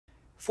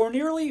For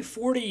nearly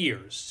 40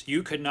 years,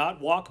 you could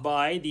not walk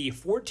by the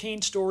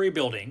 14-story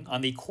building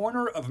on the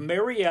corner of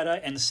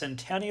Marietta and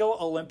Centennial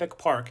Olympic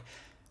Park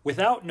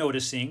without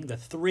noticing the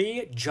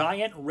three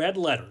giant red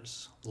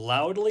letters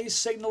loudly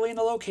signaling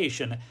the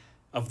location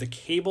of the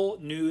cable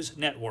news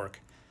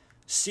network.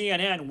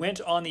 CNN went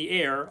on the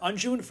air on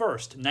June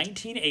 1st,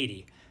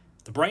 1980,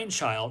 the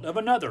brainchild of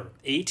another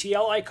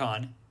ATL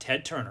icon,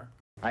 Ted Turner.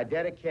 I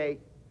dedicate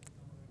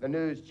the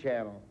news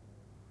channel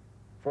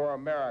for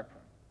America,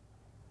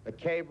 the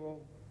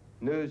cable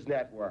news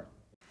network.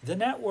 The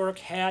network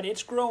had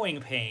its growing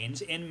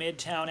pains in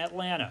Midtown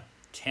Atlanta,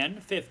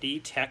 1050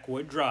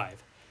 Techwood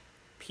Drive.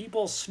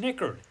 People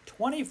snickered.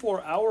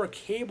 24-hour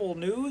cable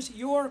news?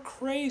 You're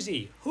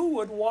crazy. Who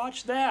would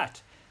watch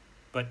that?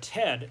 But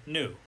Ted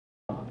knew.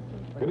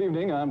 Good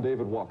evening, I'm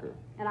David Walker.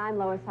 And I'm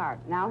Lois Hart.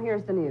 Now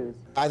here's the news.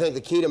 I think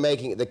the key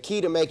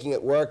to making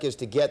it work is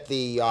to get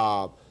the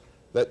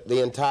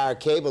entire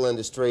cable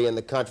industry in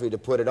the country to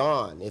put it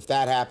on. If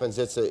that happens,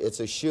 it's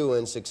a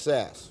shoo-in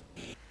success.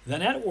 The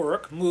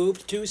network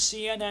moved to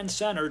CNN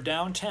Center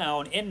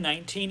downtown in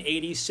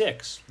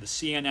 1986, the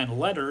CNN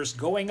letters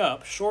going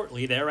up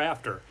shortly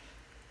thereafter.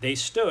 They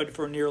stood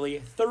for nearly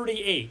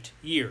 38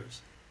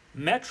 years.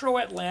 Metro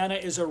Atlanta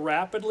is a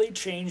rapidly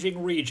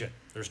changing region.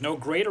 There's no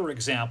greater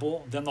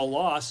example than the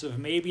loss of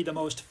maybe the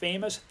most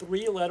famous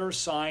three-letter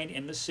sign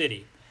in the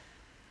city.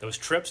 Those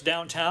trips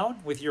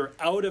downtown with your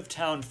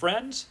out-of-town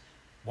friends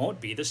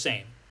won't be the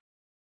same.